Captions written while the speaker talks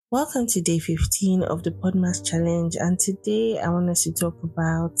Welcome to day 15 of the Podmas challenge, and today I want us to talk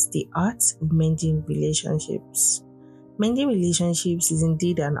about the art of mending relationships. Mending relationships is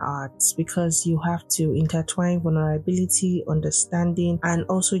indeed an art because you have to intertwine vulnerability, understanding, and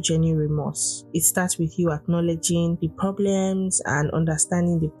also genuine remorse. It starts with you acknowledging the problems and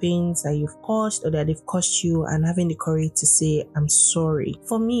understanding the pains that you've caused or that they've caused you, and having the courage to say, I'm sorry.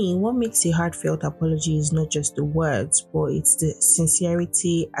 For me, what makes a heartfelt apology is not just the words, but it's the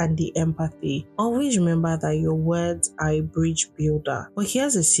sincerity and the empathy. Always remember that your words are a bridge builder. But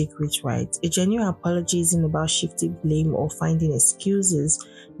here's a secret, right? A genuine apology isn't about shifting blame or finding excuses.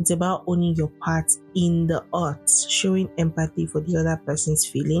 It's about owning your part in the art, showing empathy for the other person's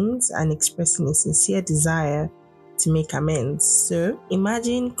feelings and expressing a sincere desire to make amends. So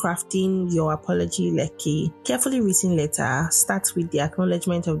imagine crafting your apology like a carefully written letter. Start with the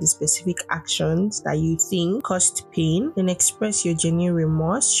acknowledgement of the specific actions that you think caused pain, then express your genuine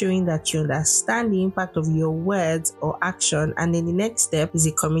remorse, showing that you understand the impact of your words or action, and then the next step is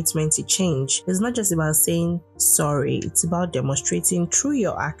a commitment to change. It's not just about saying sorry, it's about demonstrating through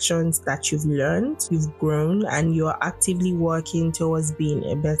your actions that you've learned, you've grown, and you're actively working towards being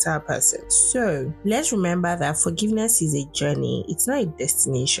a better person. So let's remember that forgiveness is a journey, it's not a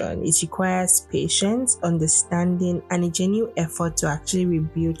destination. It requires patience, understanding, and a genuine effort to actually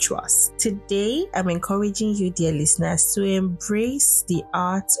rebuild trust. Today, I'm encouraging you, dear listeners, to embrace the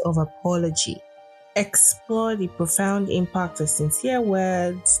art of apology. Explore the profound impact of sincere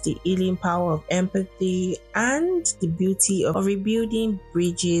words, the healing power of empathy, and the beauty of rebuilding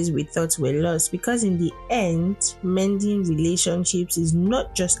bridges we thought were lost. Because in the end, mending relationships is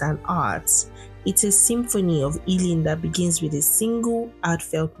not just an art, it's a symphony of healing that begins with a single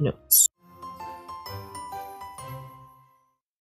heartfelt note.